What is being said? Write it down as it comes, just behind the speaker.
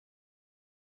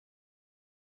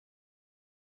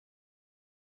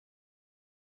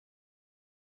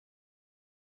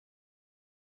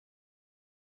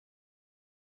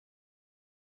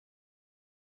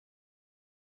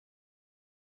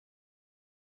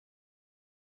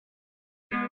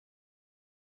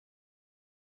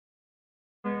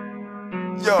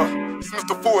Yeah, it's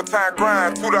Mr. Full-Time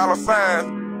Grind, $2 signs.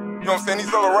 You know what I'm saying?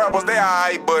 These other rappers, they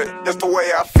alright, but that's the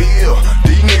way I feel.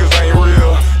 These niggas ain't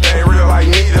real, they ain't real like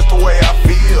me, that's the way I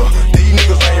feel. These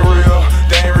niggas ain't real,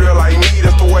 they ain't real like me,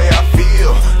 that's the way I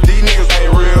feel. These niggas ain't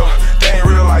real, they ain't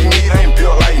real like me, they ain't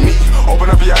built like me.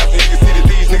 Open up your eyes and you can see that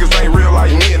these niggas ain't real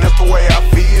like me, and that's the way I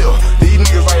feel. These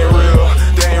niggas ain't real,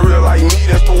 they ain't real like me,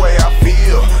 that's the way I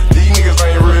feel. These niggas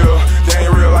ain't real, they ain't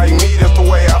real like me, that's the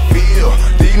way I feel.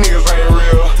 These niggas ain't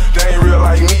real, they ain't real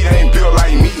like me, they ain't built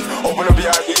like me. Open up your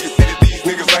eyes and you can see that these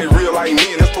niggas ain't real like me,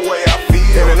 and that's the way I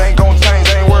feel. And it ain't gon' change,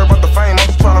 I ain't worried about the fame, I'm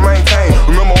just trying to maintain.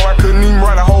 Remember when I couldn't even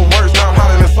write a whole verse, now I'm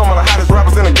hotter than some of the hottest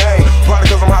rappers in the game. Probably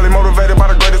cause I'm highly motivated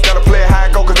by the greatest, gotta play it how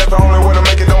it go, cause that's the only way to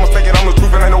make it, don't mistake it. I'm the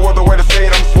truth and ain't no other way to say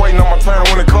it, I'm just waiting on my turn,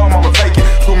 when it come I'ma take it.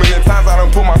 Too many times I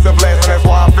done put myself last, and that's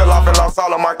why I fell off and lost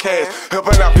all of my cash.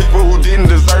 Helping out people who didn't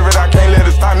deserve it, I can't let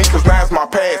it stop me, cause now it's my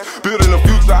past. Building the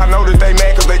future, I know that they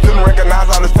mad, cause they couldn't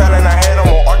recognize all this talent I had. I'm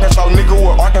an Arkansas nigga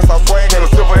with Arkansas swag, and a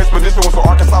silver expedition with some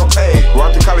Arkansas tag.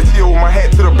 Rock the college hill with my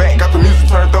hat to the back, got the music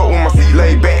turned up with my seat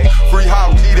laid back. Free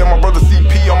Hog G, that my brother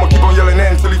CP, I'ma keep on yelling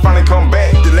that until he finally come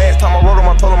back. The last time I wrote him,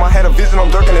 I told him I had a vision, I'm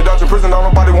dirking and dodging prison, don't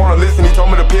nobody wanna listen. He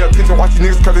told me to pay attention, watch these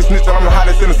niggas cause they snitching, I'm the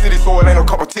hottest in the city, so it ain't no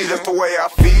cup of tea, that's the way I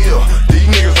feel. These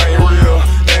niggas ain't real,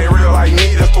 they ain't real like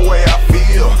me, that's the way I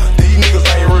feel. These niggas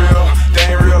ain't real,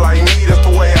 they ain't real like me, that's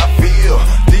the way I feel.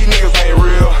 These niggas ain't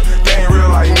real, they ain't real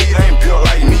like me, they ain't built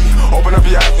like me. Open up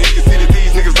your eyes and you can see that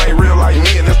these niggas ain't real like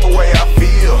me, and that's the way I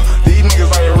feel. These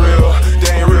niggas ain't real,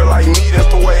 they ain't real like me, that's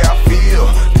the way I feel.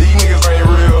 These niggas ain't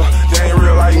real, they ain't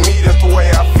real like me, that's the way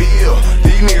I feel.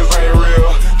 These niggas ain't real,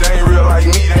 they ain't real like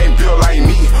me, they ain't built like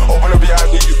me. Open up your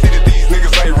eyes and you can see that these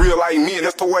niggas ain't real like me, and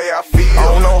that's the way I feel. I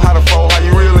don't know how to fold, how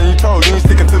you real and you told, you ain't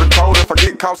sticking to the code. If I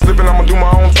get caught slipping, I'ma do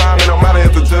my own time. It don't matter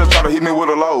if the judge try to hit me with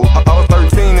a load. I was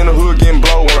 13 in the hood getting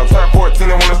blow. When I turned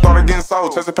 14 and when it started getting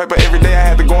sold, chasing paper every day, I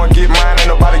had to go and get mine. Ain't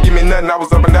nobody give me nothing, I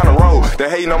was up and down the road. They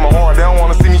hating on my heart, they don't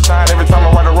wanna see me shine. Every time I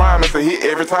write a rhyme, it's a hit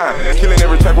every time. Killing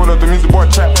every track, roll up the music boy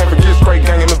trap, can't forget straight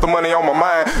gang and Mr. Money on my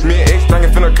mind. Me and X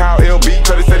drinking finna call LB,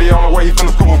 cause they said he on the way, he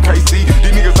finna scoop with KC.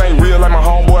 These niggas ain't real like my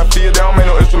homeboy Phil, they don't make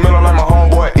no instrumental like my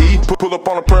homeboy E. Pull up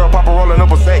on a pearl, papa rolling up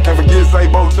a sack, can't forget say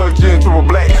both Chuck G and Triple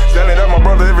Black. Standing up my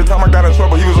brother every time I got in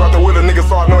trouble, he was right there with a nigga,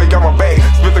 so I know he got my back.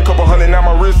 Spent a couple hundred, now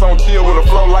my wrist on chill. With a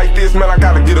flow like this, man, I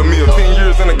gotta get a meal. 10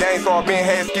 years in the game, so I been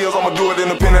had skills, I'ma do it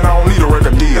independent, I don't need a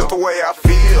record deal. That's the way I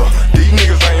feel. These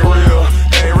niggas ain't real,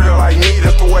 they ain't real like me,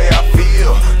 that's the way I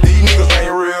feel. These niggas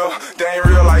ain't real, they ain't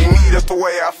real like me, that's the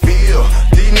way I feel.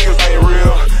 These niggas ain't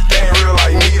real, they ain't real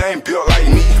like me, they ain't built like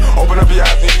me. Open up your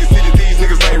eyes and you can see that these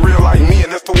niggas ain't real like me,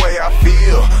 and that's the way I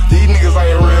feel. These niggas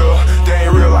ain't real, they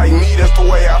ain't real like me, that's the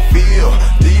way I feel.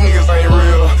 These niggas ain't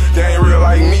real, they ain't real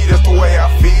like me, that's the way I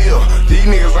feel. These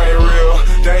niggas ain't real,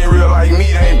 they ain't real like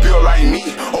me, they ain't built like me.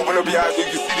 Open up your eyes and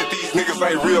you can see that these niggas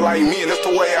ain't real like me, and that's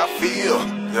the way I feel.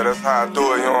 Yeah, that's how I do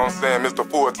it, you know what I'm saying? Mr.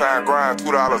 Full-Time Grind,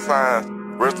 $2 signs.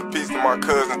 Rest in peace to my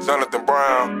cousin Jonathan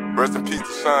Brown. Rest in peace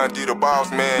to Sean D, the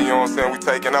boss man, you know what I'm saying? We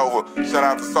taking over. Shout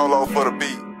out to Solo for the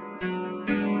beat.